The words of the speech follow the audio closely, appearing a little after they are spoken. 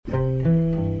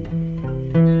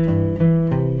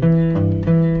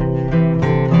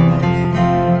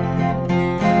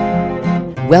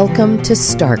Welcome to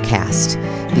StarCast,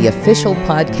 the official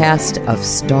podcast of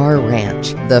Star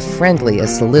Ranch, the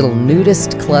friendliest little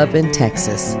nudist club in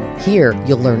Texas. Here,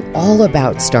 you'll learn all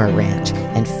about Star Ranch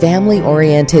and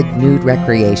family-oriented nude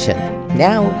recreation.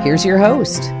 Now, here's your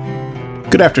host.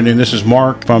 Good afternoon. This is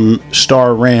Mark from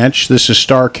Star Ranch. This is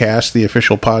StarCast, the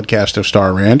official podcast of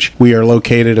Star Ranch. We are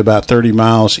located about 30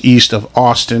 miles east of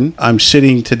Austin. I'm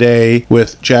sitting today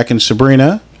with Jack and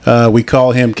Sabrina. We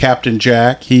call him Captain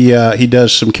Jack. He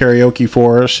does some karaoke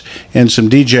for us and some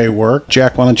DJ work.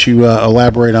 Jack, why don't you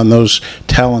elaborate on those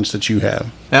talents that you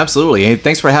have? Absolutely. Hey,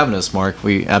 thanks for having us, Mark.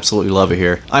 We absolutely love it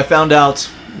here. I found out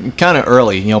kind of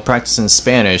early, practicing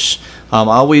Spanish. I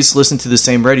always listened to the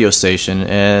same radio station,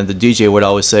 and the DJ would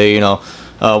always say,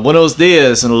 Buenos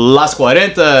días, las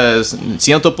 40,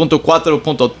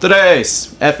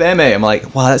 100.4.3 FM. I'm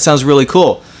like, wow, that sounds really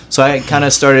cool. So I kind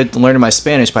of started learning my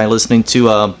Spanish by listening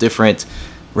to different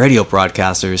radio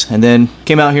broadcasters. And then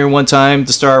came out here one time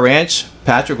to Star Ranch.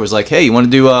 Patrick was like, hey, you want to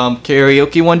do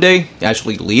karaoke one day?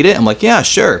 Actually lead it? I'm like, yeah,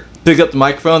 sure. Picked up the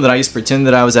microphone, then I used to pretend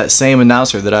that I was that same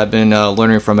announcer that I've been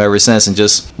learning from ever since, and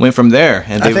just went from there.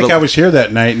 And I think I was here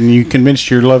that night, and you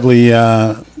convinced your lovely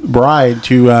bride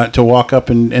to walk up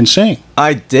and sing.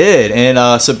 I did,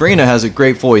 and Sabrina has a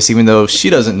great voice, even though she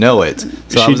doesn't know it.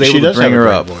 So I was able to bring her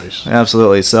up. Voice.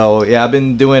 Absolutely. So yeah, I've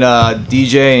been doing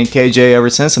DJ and KJ ever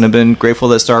since, and I've been grateful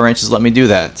that Star Ranch has let me do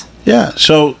that. Yeah.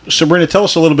 So Sabrina, tell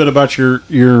us a little bit about your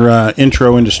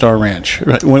intro into Star Ranch.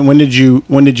 When did you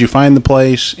find the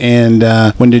place, and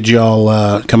when did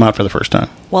y'all come out for the first time?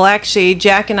 Well, actually,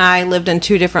 Jack and I lived in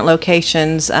two different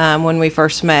locations when we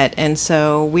first met, and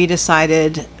so we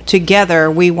decided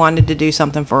together we wanted to do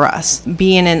something for us.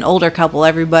 Being an older couple,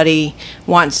 everybody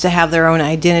wants to have their own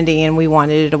identity, and we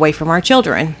wanted it away from our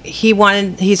children.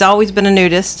 He's always been a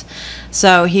nudist,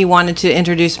 so he wanted to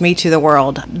introduce me to the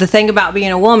world. The thing about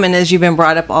being a woman is you've been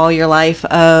brought up all your life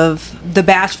of the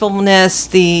bashfulness,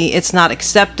 it's not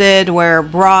accepted, wear a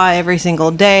bra every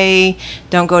single day,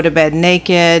 don't go to bed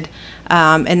naked.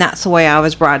 And that's the way I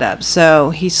was brought up.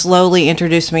 So he slowly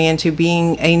introduced me into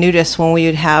being a nudist when we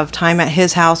would have time at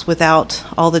his house without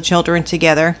all the children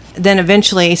together. Then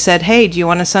eventually he said, hey, do you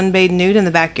want to sunbathe nude in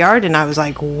the backyard? And I was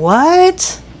like,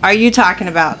 what are you talking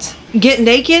about? Get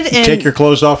naked and take your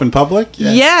clothes off in public?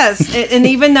 Yeah. Yes. And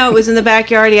even though it was in the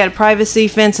backyard, he had a privacy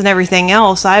fence and everything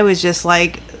else, I was just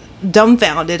like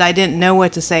dumbfounded. I didn't know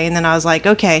what to say. And then I was like,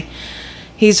 okay,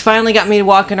 he's finally got me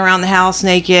walking around the house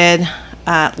naked.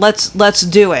 Let's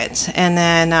do it. And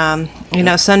then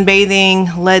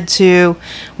sunbathing led to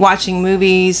watching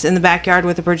movies in the backyard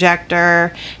with a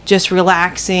projector, just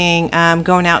relaxing,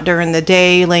 going out during the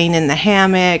day, laying in the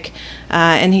hammock.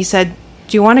 And he said,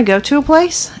 do you want to go to a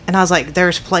place? And I was like,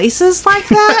 there's places like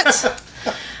that?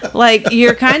 Like,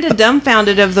 you're kind of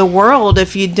dumbfounded of the world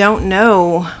if you don't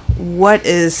know what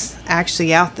is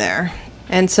actually out there.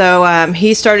 And so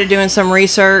he started doing some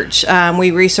research.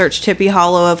 We researched Hippie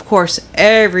Hollow. Of course,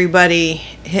 everybody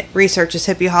researches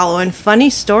Hippie Hollow. And funny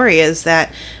story is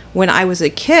that when I was a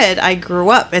kid, I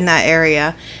grew up in that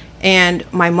area. And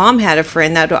my mom had a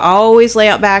friend that would always lay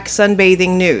out back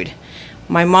sunbathing nude.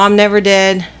 My mom never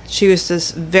did. She was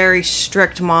this very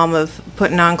strict mom of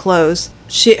putting on clothes.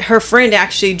 Her friend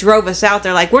actually drove us out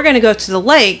there, like, we're going to go to the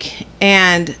lake,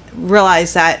 and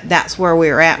realized that that's where we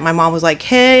were at. My mom was like,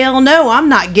 hell no, I'm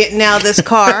not getting out of this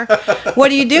car.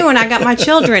 What are you doing? I got my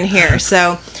children here.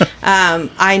 So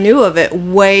I knew of it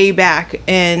way back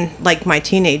in like my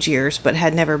teenage years, but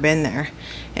had never been there.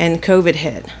 And COVID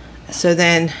hit. So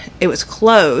then it was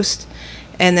closed.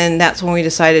 And then that's when we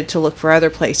decided to look for other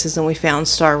places, and we found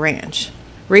Star Ranch.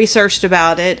 Researched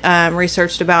about it,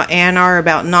 researched about ANR,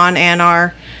 about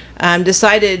non-ANR,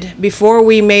 decided before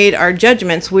we made our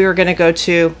judgments we were going to go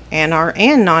to ANR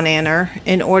and non-ANR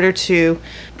in order to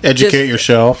educate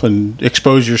yourself and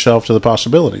expose yourself to the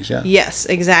possibilities. Yeah. Yes,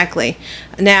 exactly.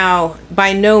 Now,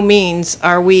 by no means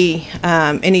are we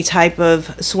any type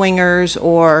of swingers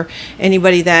or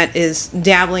anybody that is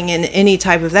dabbling in any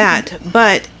type of that,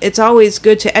 but it's always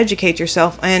good to educate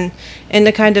yourself and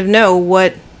to kind of know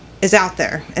what is out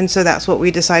there, and so that's what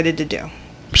we decided to do.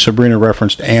 Sabrina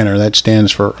referenced ANR. That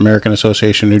stands for American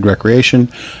Association of Nude Recreation.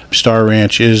 Star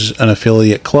Ranch is an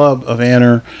affiliate club of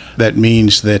ANR. That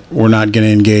means that we're not going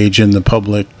to engage in the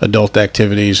public adult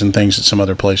activities and things that some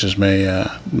other places may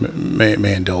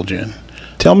indulge in.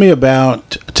 Tell me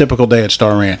about a typical day at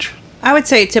Star Ranch. I would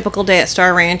say a typical day at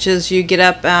Star Ranch is you get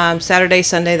up Saturday,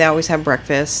 Sunday, they always have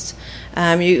breakfast.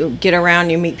 You get around,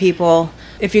 you meet people.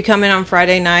 If you come in on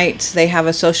Friday nights, they have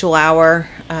a social hour,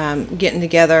 getting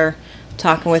together,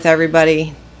 talking with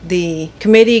everybody, The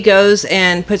committee goes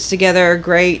and puts together a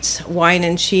great wine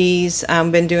and cheese.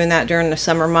 Been doing that during the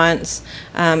summer months.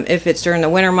 If it's during the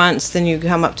winter months, then you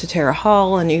come up to Terra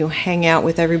Hall and you hang out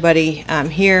with everybody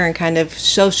here and kind of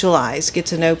socialize, get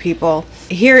to know people.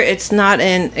 Here, it's not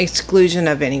an exclusion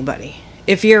of anybody.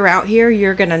 If you're out here,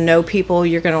 you're going to know people,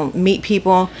 you're going to meet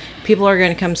people, people are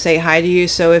going to come say hi to you.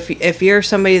 So if you're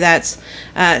somebody that's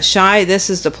shy, this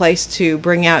is the place to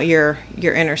bring out your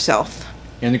inner self.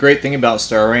 And the great thing about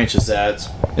Star Ranch is that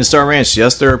in Star Ranch,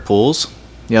 yes, there are pools,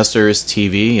 yes, there is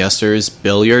TV, yes, there is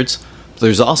billiards, but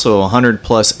there's also 100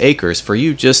 plus acres for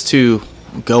you just to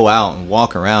go out and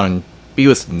walk around and be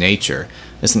with nature.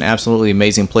 It's an absolutely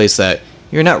amazing place that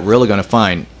you're not really going to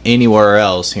find anywhere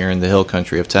else here in the hill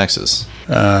country of Texas.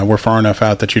 We're far enough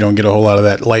out that you don't get a whole lot of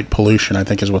that light pollution, I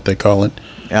think is what they call it.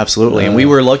 Absolutely. And we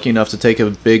were lucky enough to take a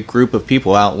big group of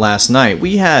people out last night.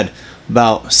 We had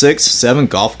about 6-7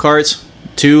 golf carts,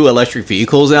 2 electric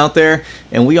vehicles out there,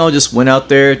 and we all just went out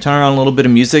there, turned on a little bit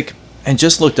of music, and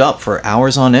just looked up for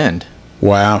hours on end.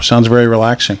 Wow, sounds very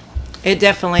relaxing. It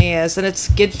definitely is, and it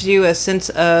gives you a sense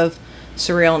of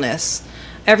surrealness.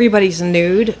 Everybody's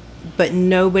nude, but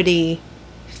nobody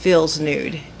feels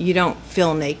nude. You don't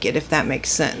feel naked, if that makes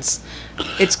sense.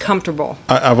 It's comfortable.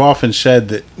 I've often said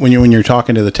that when you're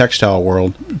talking to the textile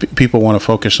world, people want to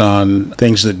focus on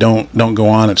things that don't go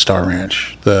on at Star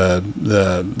Ranch,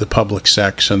 the public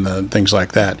sex and the things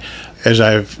like that. As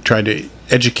I've tried to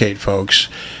educate folks,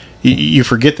 you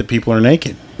forget that people are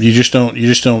naked. You just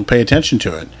don't pay attention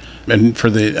to it. And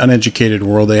for the uneducated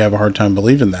world, they have a hard time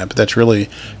believing that. But that's really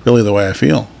the way I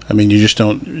feel. I mean, you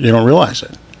don't realize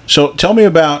it. So tell me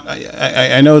about,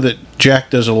 I know that Jack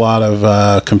does a lot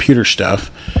of computer stuff.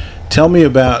 Tell me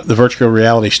about the virtual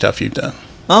reality stuff you've done.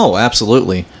 Oh,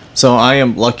 absolutely. So I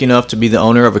am lucky enough to be the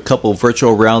owner of a couple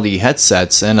virtual reality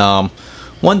headsets. And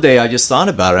one day I just thought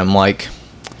about it. I'm like,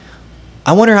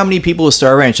 I wonder how many people at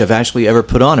Star Ranch have actually ever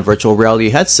put on a virtual reality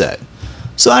headset.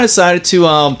 So I decided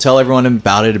to tell everyone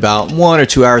about it about 1 or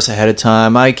 2 hours ahead of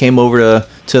time. I came over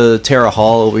to Terra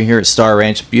Hall over here at Star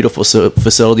Ranch, beautiful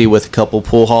facility with a couple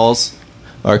pool halls,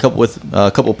 or a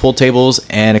couple pool tables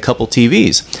and a couple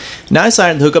TVs. And I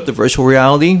decided to hook up the virtual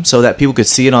reality so that people could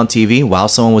see it on TV while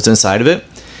someone was inside of it.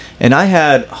 And I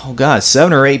had,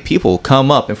 7 or 8 people come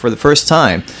up and for the first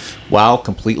time, while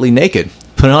completely naked,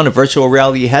 put on a virtual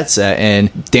reality headset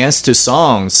and dance to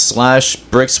songs, slash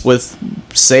bricks with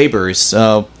sabers,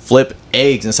 flip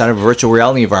eggs inside of a virtual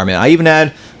reality environment. I even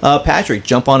had Patrick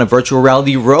jump on a virtual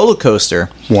reality roller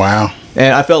coaster. Wow.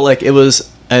 And I felt like it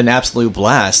was an absolute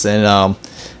blast. And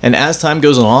as time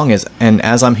goes along, and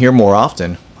as I'm here more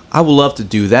often, I would love to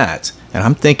do that. And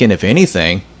I'm thinking, if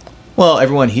anything, well,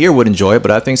 everyone here would enjoy it,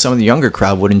 but I think some of the younger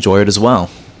crowd would enjoy it as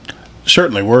well.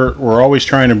 Certainly, we're always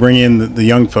trying to bring in the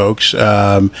young folks.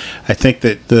 I think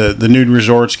that the nude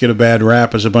resorts get a bad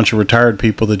rap as a bunch of retired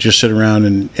people that just sit around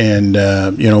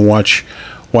and watch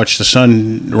the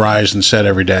sun rise and set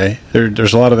every day.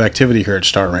 There's a lot of activity here at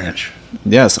Star Ranch.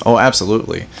 Yes, oh,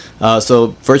 absolutely.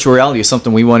 So virtual reality is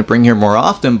something we want to bring here more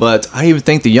often, but I even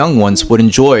think the young ones would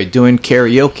enjoy doing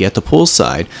karaoke at the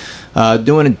poolside.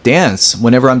 Doing a dance.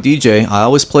 Whenever I'm DJ, I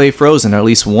always play Frozen at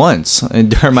least once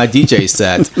during my DJ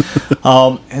set.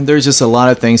 And there's just a lot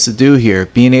of things to do here.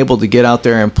 Being able to get out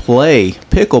there and play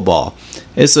pickleball.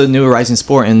 It's a new rising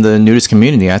sport in the nudist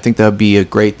community. I think that would be a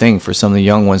great thing for some of the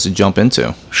young ones to jump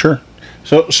into. Sure.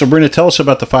 So, Sabrina, tell us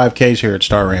about the 5Ks here at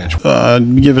Star Ranch.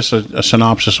 Give us a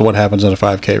synopsis of what happens at a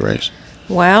 5K race.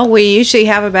 Well, we usually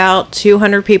have about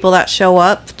 200 people that show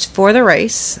up for the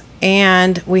race.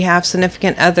 And we have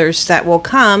significant others that will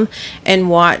come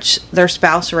and watch their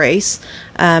spouse race.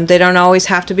 They don't always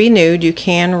have to be nude. You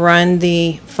can run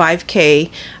the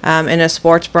 5K in a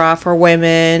sports bra for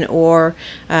women, or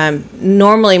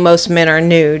normally most men are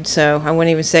nude, so I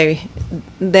wouldn't even say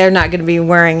they're not going to be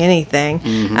wearing anything.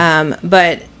 Mm-hmm.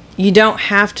 But you don't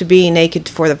have to be naked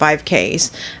for the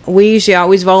 5Ks. We usually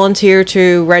always volunteer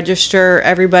to register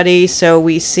everybody so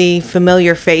we see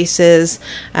familiar faces,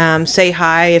 say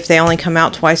hi if they only come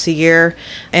out twice a year,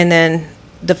 and then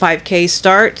the 5K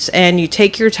starts and you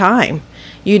take your time.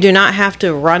 You do not have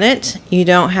to run it. You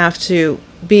don't have to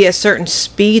be a certain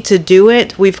speed to do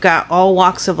it. We've got all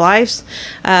walks of life.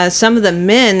 Some of the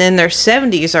men in their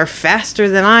 70s are faster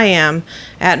than I am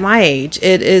at my age.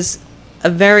 It is a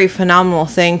very phenomenal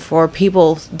thing for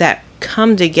people that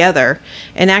come together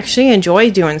and actually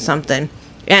enjoy doing something.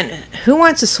 And who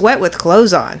wants to sweat with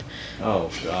clothes on?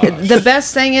 Oh, gosh. The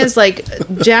best thing is, like,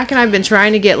 Jack and I have been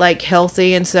trying to get, like,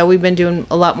 healthy, and so we've been doing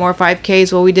a lot more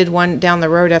 5Ks. Well, we did one down the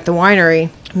road at the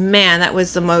winery. Man, that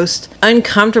was the most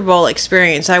uncomfortable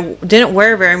experience. I didn't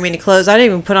wear very many clothes. I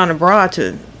didn't even put on a bra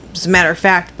to as a matter of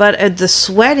fact. But at the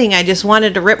sweating, I just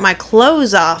wanted to rip my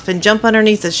clothes off and jump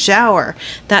underneath the shower.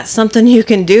 That's something you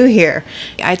can do here.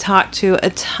 I talked to a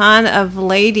ton of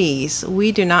ladies.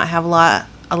 We do not have a lot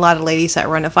of ladies that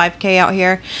run a 5K out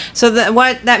here. So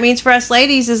what that means for us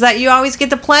ladies is that you always get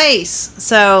the place.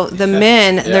 So the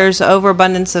men, there's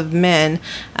overabundance of men.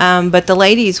 But the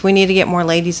ladies, we need to get more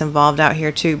ladies involved out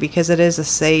here too, because it is a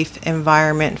safe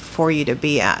environment for you to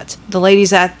be at. The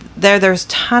ladies there's a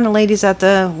ton of ladies at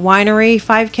the winery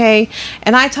 5K,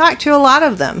 and I talked to a lot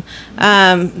of them.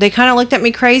 They kind of looked at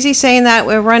me crazy saying that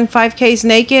we run 5Ks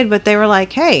naked, but they were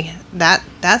like, hey, that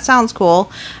sounds cool.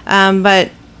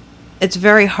 But it's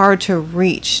very hard to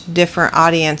reach different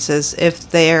audiences if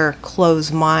they're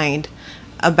closed-minded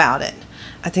about it.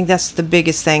 I think that's the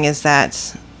biggest thing, is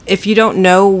that if you don't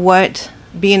know what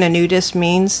being a nudist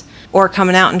means or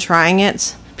coming out and trying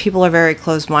it, people are very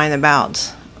closed-minded about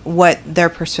what their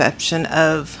perception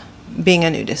of being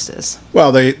a nudist is.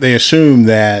 Well, they assume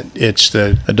that it's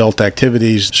the adult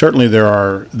activities. Certainly there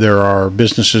are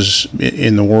businesses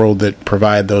in the world that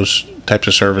provide those types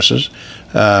of services.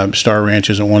 Star Ranch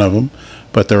isn't one of them,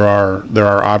 but there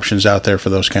are options out there for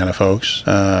those kind of folks.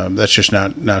 That's just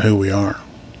not who we are.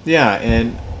 Yeah,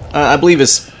 and I believe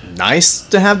it's nice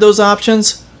to have those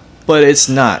options, but it's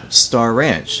not Star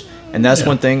Ranch. And that's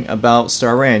one thing about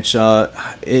Star Ranch.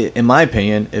 In my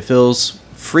opinion, it feels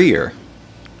freer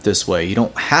this way. You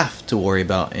don't have to worry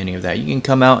about any of that. You can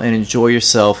come out and enjoy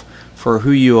yourself for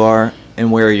who you are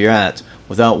and where you're at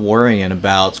without worrying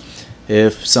about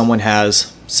if someone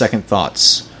has second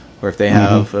thoughts or if they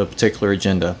have a particular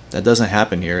agenda. That doesn't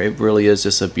happen here. It really is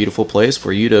just a beautiful place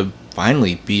for you to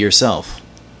finally be yourself.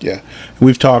 Yeah.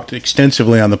 We've talked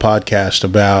extensively on the podcast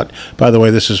about, by the way,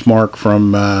 this is Mark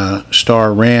from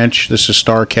Star Ranch. This is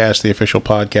StarCast, the official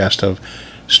podcast of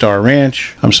Star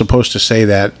Ranch. I'm supposed to say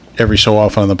that every so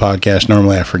often on the podcast.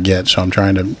 Normally I forget, so I'm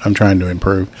trying to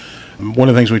improve. One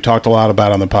of the things we talked a lot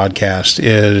about on the podcast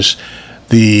is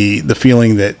the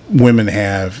feeling that women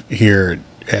have here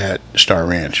at Star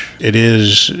Ranch. It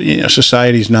is,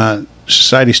 society's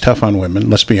tough on women,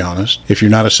 let's be honest. If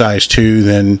you're not a size 2,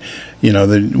 then,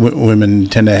 the women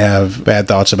tend to have bad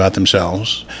thoughts about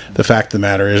themselves. The fact of the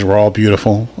matter is we're all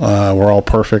beautiful, we're all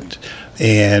perfect,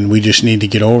 and we just need to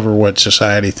get over what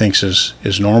society thinks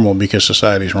is normal, because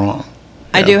society's wrong.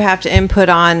 I do have to input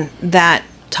on that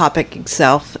topic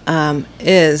itself,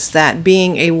 is that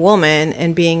being a woman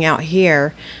and being out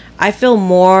here, I feel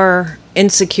more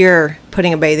insecure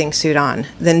putting a bathing suit on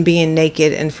than being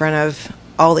naked in front of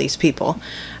all these people.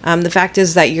 The fact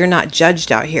is that you're not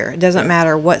judged out here. It doesn't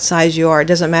matter what size you are. It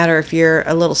doesn't matter if you're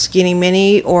a little skinny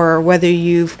mini or whether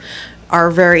you are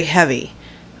very heavy.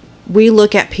 We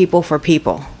look at people for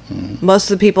people. Most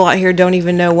of the people out here don't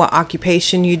even know what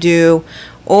occupation you do,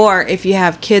 or if you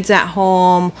have kids at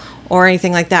home or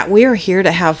anything like that. We are here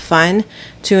to have fun,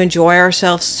 to enjoy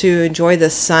ourselves, to enjoy the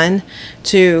sun,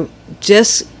 to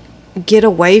just get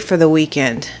away for the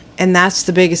weekend. And that's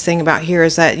the biggest thing about here,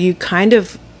 is that you kind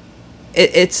of,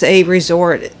 it's a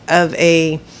resort of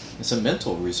it's a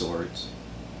mental resort.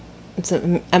 It's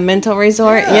a mental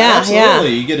resort. Yeah,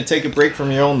 absolutely. You get to take a break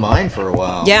from your own mind for a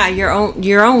while. Yeah, your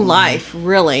own life,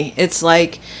 really. It's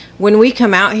like when we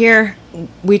come out here,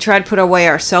 we try to put away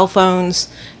our cell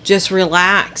phones, just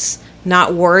relax,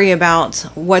 not worry about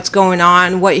what's going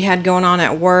on, what you had going on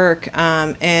at work,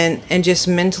 and just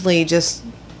mentally just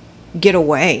get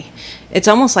away. It's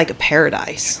almost like a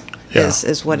paradise,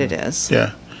 is what it is.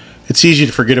 Yeah. It's easy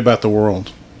to forget about the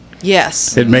world.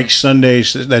 Yes. It makes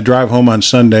Sundays, that drive home on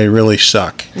Sunday, really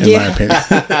suck, in my opinion.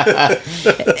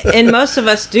 And most of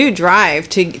us do drive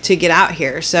to get out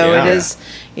here. So it is,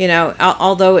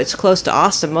 although it's close to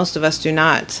Austin, most of us do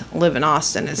not live in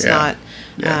Austin. It's not,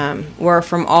 we're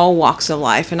from all walks of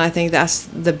life. And I think that's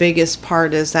the biggest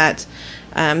part, is that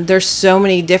there's so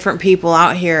many different people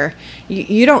out here.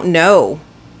 You don't know.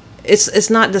 It's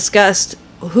not discussed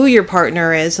who your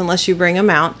partner is unless you bring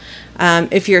them out.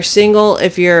 If you're single,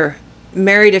 if you're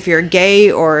married, if you're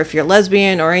gay, or if you're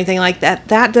lesbian or anything like that,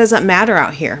 that doesn't matter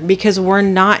out here, because we're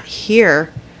not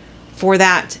here for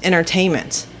that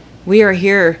entertainment. We are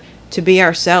here to be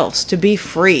ourselves, to be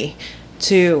free,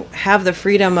 to have the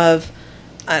freedom of,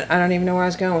 I don't even know where I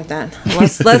was going with that.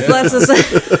 Let's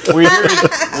we're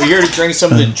here to drink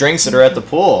some of the drinks that are at the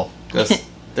pool.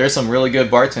 There's some really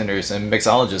good bartenders and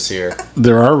mixologists here.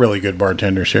 There are really good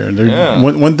bartenders here. Yeah.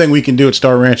 One thing we can do at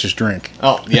Star Ranch is drink.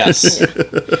 Oh, yes.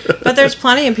 But there's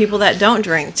plenty of people that don't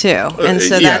drink too, and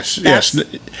so yes.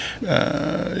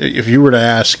 If you were to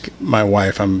ask my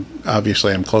wife, I'm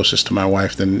closest to my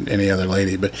wife than any other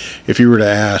lady, but if you were to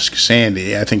ask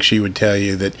Sandy, I think she would tell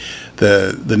you that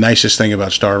the nicest thing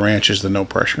about Star Ranch is the no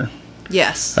pressure.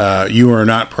 Yes. You are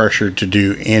not pressured to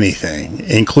do anything,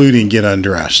 including get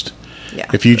undressed. Yeah.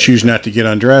 If you choose not to get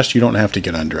undressed, you don't have to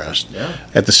get undressed. Yeah.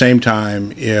 At the same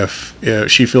time, if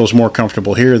she feels more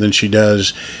comfortable here than she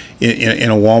does in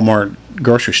a Walmart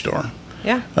grocery store.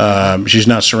 Yeah. She's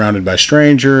not surrounded by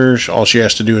strangers. All she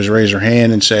has to do is raise her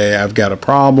hand and say, I've got a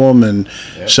problem, and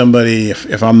somebody,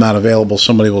 if I'm not available,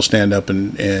 somebody will stand up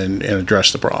and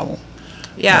address the problem.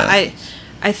 Yeah,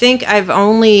 I think I've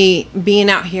only, being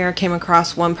out here, came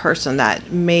across one person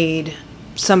that made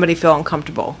somebody feel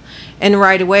uncomfortable. And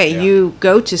right away, you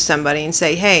go to somebody and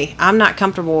say, hey, I'm not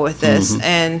comfortable with this. Mm-hmm.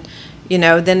 And,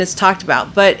 then it's talked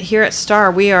about. But here at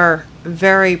Star, we are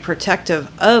very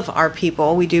protective of our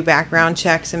people. We do background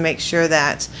checks and make sure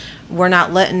that we're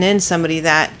not letting in somebody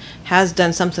that has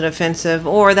done something offensive,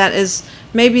 or that is,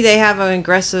 maybe they have an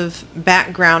aggressive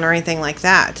background or anything like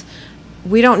that.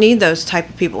 We don't need those type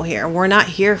of people here. We're not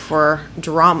here for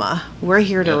drama. We're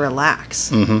here to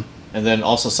relax. Mm-hmm. And then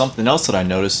also something else that I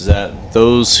noticed is that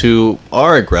those who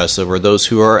are aggressive or those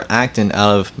who are acting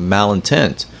out of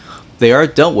malintent, they are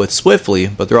dealt with swiftly,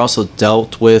 but they're also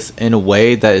dealt with in a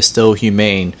way that is still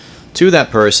humane to that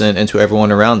person and to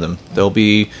everyone around them. They'll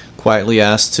be quietly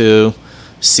asked to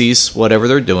cease whatever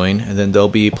they're doing, and then they'll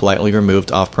be politely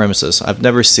removed off premises. I've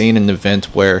never seen an event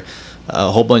where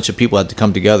a whole bunch of people had to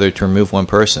come together to remove one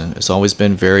person. It's always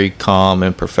been very calm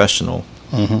and professional.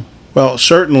 Mm-hmm. Well,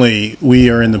 certainly we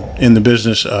are in the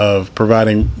business of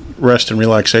providing rest and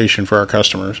relaxation for our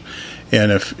customers,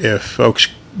 and if folks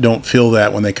don't feel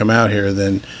that when they come out here,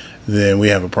 then we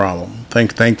have a problem.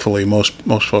 Thankfully, most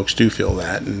folks do feel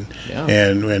that,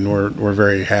 and we're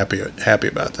very happy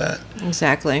about that.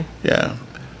 Exactly. Yeah.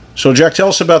 So, Jack, tell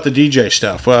us about the DJ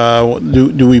stuff.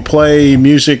 Do we play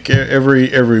music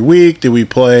every week? Do we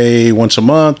play once a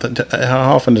month?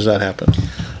 How often does that happen?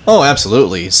 Oh,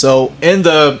 absolutely. So in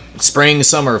the spring,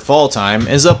 summer, fall time,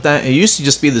 it used to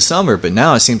just be the summer, but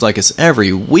now it seems like it's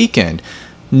every weekend.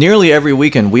 Nearly every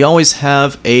weekend, we always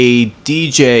have a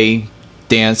DJ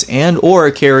dance and or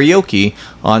a karaoke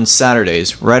on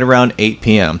Saturdays, right around 8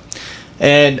 p.m.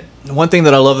 And one thing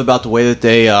that I love about the way that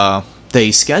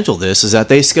they schedule this is that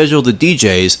they schedule the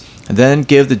DJs and then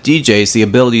give the DJs the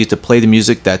ability to play the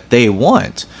music that they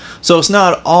want. So it's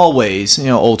not always,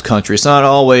 old country. It's not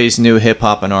always new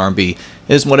hip-hop and R&B.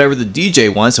 It's whatever the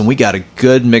DJ wants, and we got a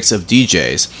good mix of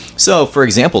DJs. So, for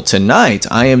example, tonight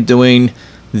I am doing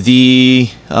the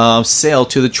Sail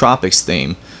to the Tropics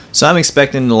theme. So I'm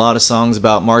expecting a lot of songs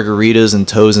about margaritas and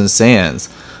toes and sands.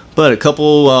 But a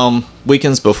couple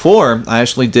weekends before, I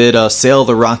actually did Sail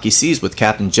the Rocky Seas with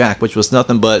Captain Jack, which was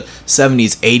nothing but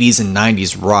 70s, 80s, and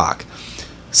 90s rock.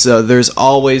 So there's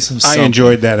always something. I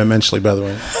enjoyed that immensely, by the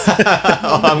way.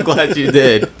 Oh, I'm glad you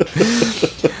did.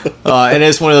 And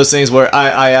it's one of those things where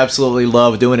I absolutely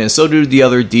love doing it, and so do the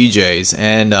other DJs.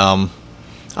 And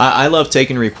I love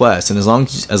taking requests, and as long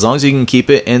as you can keep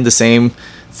it in the same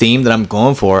theme that I'm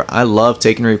going for, I love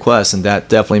taking requests, and that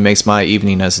definitely makes my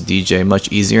evening as a DJ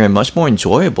much easier and much more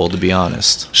enjoyable, to be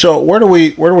honest. So where do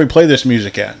we play this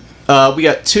music at? We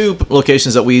got two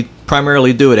locations that we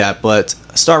primarily do it at, but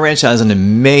Star Ranch has an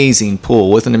amazing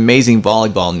pool with an amazing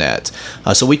volleyball net.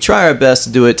 So we try our best to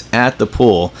do it at the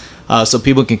pool so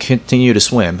people can continue to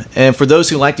swim. And for those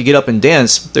who like to get up and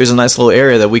dance, there's a nice little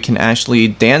area that we can actually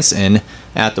dance in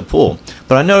at the pool.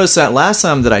 But I noticed that last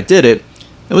time that I did it,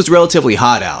 it was relatively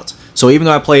hot out. So even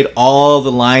though I played all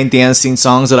the line dancing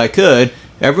songs that I could,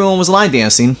 everyone was line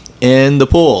dancing in the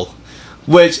pool.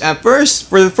 Which at first,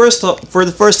 for the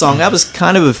first song, I was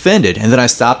kind of offended, and then I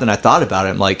stopped and I thought about it.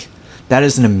 I'm like, that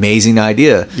is an amazing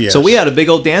idea. Yes. So we had a big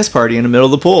old dance party in the middle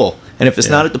of the pool, and if it's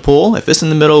not at the pool, if it's in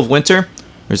the middle of winter,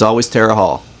 there's always Terra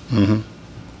Hall. Mm-hmm.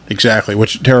 Exactly.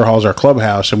 Which Terra Hall is our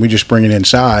clubhouse, and we just bring it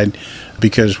inside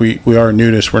because we are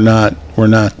nudists. We're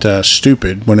not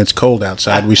stupid. When it's cold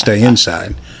outside, we stay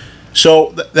inside.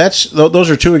 So those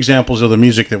are two examples of the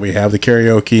music that we have: the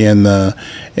karaoke and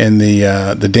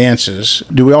the dances.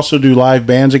 Do we also do live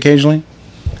bands occasionally?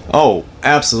 Oh,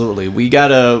 absolutely. We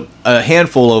got a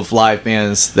handful of live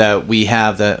bands that we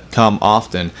have that come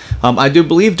often. I do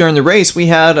believe during the race we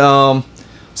had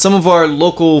some of our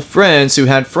local friends who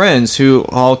had friends who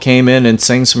all came in and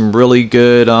sang some really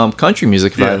good country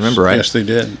music, if I remember right. Yes, they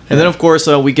did. And then, of course,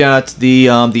 we got the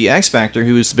X Factor,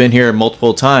 who's been here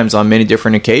multiple times on many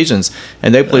different occasions,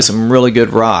 and they play some really good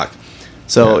rock.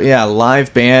 So,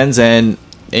 live bands, and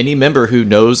any member who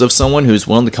knows of someone who's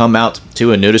willing to come out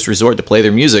to a nudist resort to play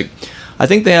their music, I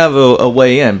think they have a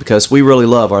way in, because we really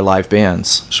love our live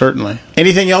bands. Certainly.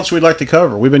 Anything else we'd like to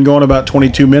cover? We've been going about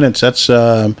 22 minutes. That's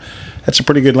a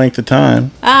pretty good length of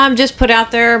time. Just put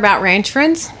out there about Ranch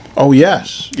Friends. Oh,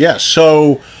 yes. Yes.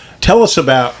 So tell us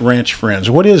about Ranch Friends.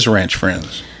 What is Ranch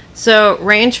Friends? So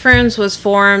Ranch Friends was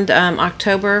formed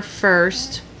October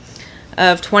 1st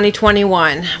of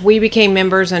 2021. We became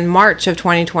members in March of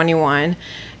 2021,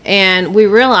 and we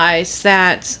realized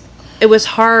that it was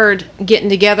hard getting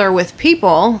together with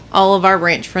people, all of our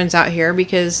ranch friends out here,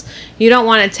 because you don't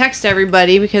want to text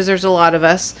everybody because there's a lot of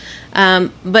us.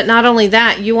 But not only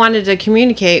that, you wanted to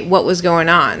communicate what was going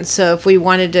on. So if we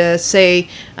wanted to say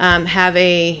have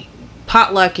a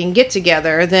potluck and get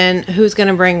together, then who's going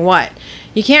to bring what?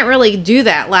 You can't really do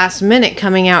that last minute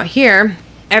coming out here.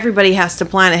 Everybody has to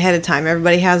plan ahead of time.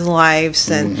 Everybody has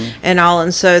lives and all.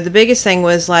 And so the biggest thing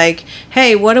was like,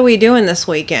 hey, what are we doing this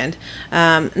weekend?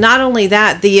 Not only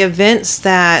that, the events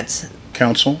that...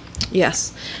 Council?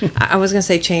 Yes. I was going to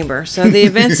say chamber. So the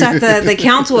events that the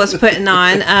council was putting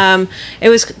on, it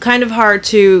was kind of hard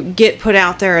to get put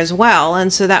out there as well.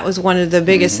 And so that was one of the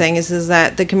biggest things, is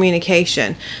that the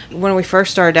communication. When we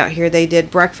first started out here, they did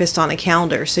breakfast on a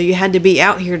calendar. So you had to be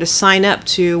out here to sign up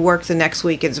to work the next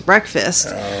weekend's breakfast.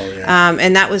 Oh, yeah.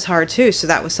 And that was hard too. So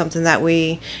that was something that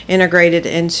we integrated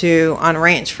into on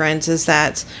Ranch Friends, is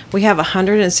that we have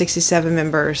 167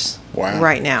 members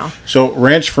right now. So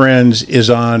Ranch Friends is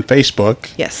on Facebook.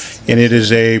 Yes. And it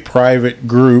is a private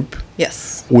group.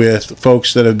 Yes. With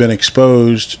folks that have been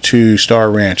exposed to Star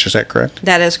Ranch. Is that correct?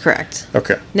 That is correct.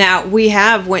 Okay. Now, we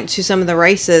have went to some of the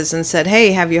races and said,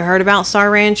 hey, have you heard about Star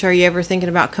Ranch? Are you ever thinking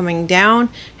about coming down?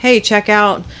 Hey, check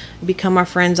out, become our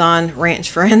friends on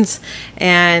Ranch Friends.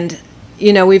 And,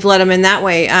 you know, we've let them in that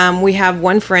way. We have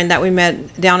one friend that we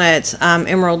met down at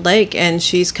Emerald Lake, and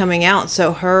she's coming out.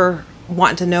 So her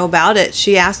wanting to know about it,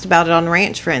 she asked about it on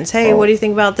Ranch Friends. Hey, what do you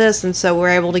think about this? And so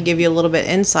we're able to give you a little bit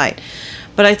insight.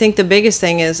 But I think the biggest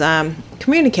thing is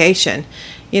communication.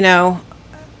 You know,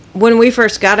 when we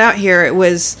first got out here, it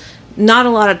was not a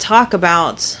lot of talk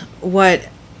about what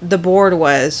the board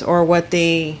was or what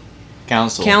the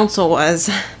council was.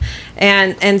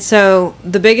 And so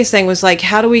the biggest thing was like,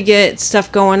 how do we get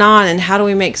stuff going on, and how do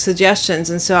we make suggestions?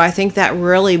 And so I think that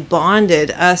really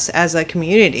bonded us as a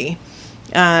community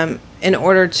in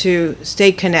order to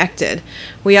stay connected.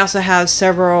 We also have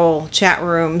several chat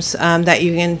rooms that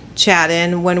you can chat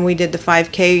in. When we did the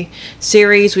 5K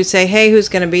series, we say, hey, who's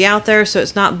going to be out there? So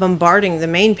it's not bombarding the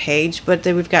main page, but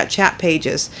then we've got chat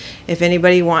pages. If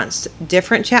anybody wants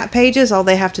different chat pages, all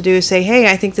they have to do is say, hey,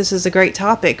 I think this is a great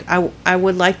topic. I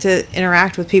would like to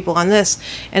interact with people on this,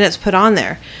 and it's put on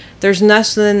there. There's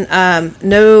nothing,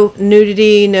 no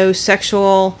nudity, no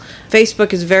sexual.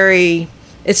 Facebook is very...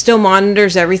 It still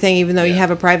monitors everything, even though you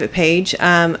have a private page.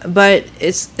 But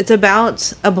it's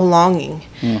about a belonging.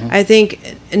 I think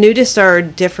nudists are a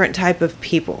different type of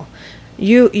people.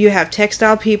 You have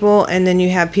textile people, and then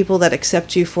you have people that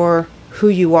accept you for who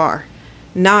you are,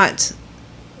 not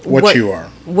what you are.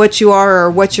 What you are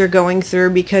or what you're going through,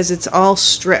 because it's all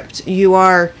stripped.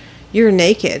 You're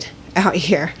naked out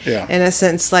here. Yeah. In a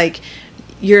sense, like,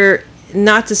 you're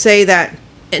not to say that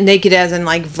naked as in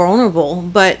like vulnerable,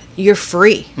 but you're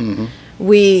free.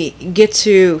 We get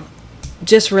to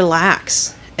just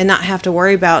relax and not have to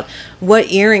worry about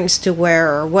what earrings to wear,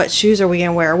 or what shoes are we going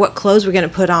to wear, or what clothes we're going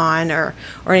to put on, or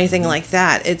anything like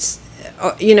that. It's,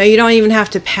 you know, you don't even have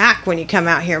to pack when you come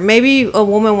out here. Maybe a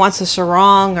woman wants a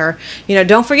sarong, or, you know,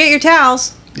 don't forget your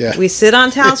towels. Yeah. We sit on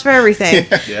towels for everything.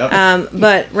 Yep.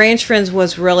 But Ranch Friends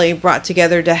was really brought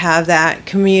together to have that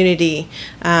community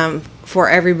for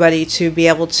everybody to be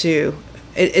able to,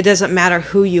 it doesn't matter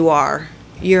who you are,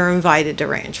 you're invited to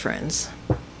Ranch Friends.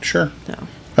 Sure. So.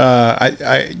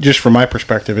 I just from my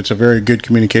perspective, it's a very good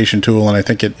communication tool, and I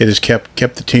think it has kept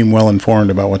the team well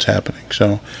informed about what's happening.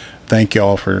 So thank you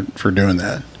all for doing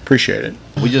that. Appreciate it.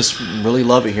 We just really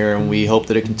love it here, and we hope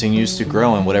that it continues to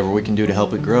grow, and whatever we can do to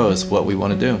help it grow is what we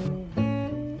want to do.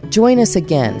 Join us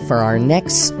again for our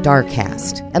next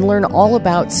StarCast and learn all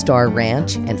about Star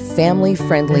Ranch and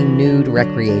family-friendly nude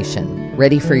recreation.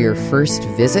 Ready for your first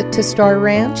visit to Star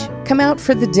Ranch? Come out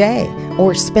for the day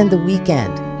or spend the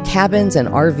weekend. Cabins and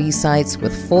RV sites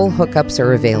with full hookups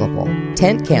are available.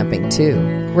 Tent camping, too.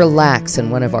 Relax in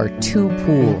one of our 2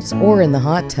 pools or in the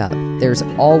hot tub. There's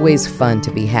always fun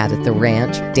to be had at the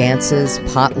ranch. Dances,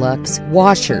 potlucks,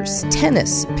 washers,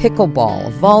 tennis, pickleball,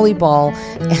 volleyball,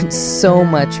 and so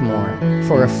much more.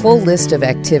 For a full list of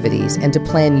activities and to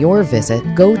plan your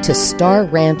visit, go to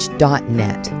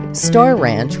starranch.net. Star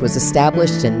Ranch was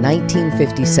established in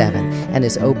 1957 and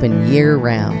is open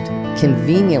year-round.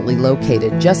 Conveniently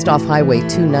located just off Highway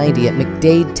 290 at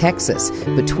McDade, Texas,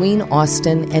 between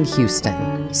Austin and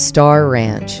Houston. Star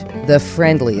Ranch, the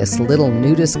friendliest little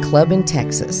nudist club in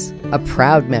Texas, a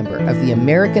proud member of the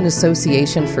American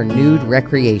Association for Nude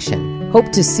Recreation.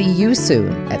 Hope to see you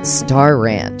soon at Star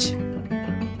Ranch.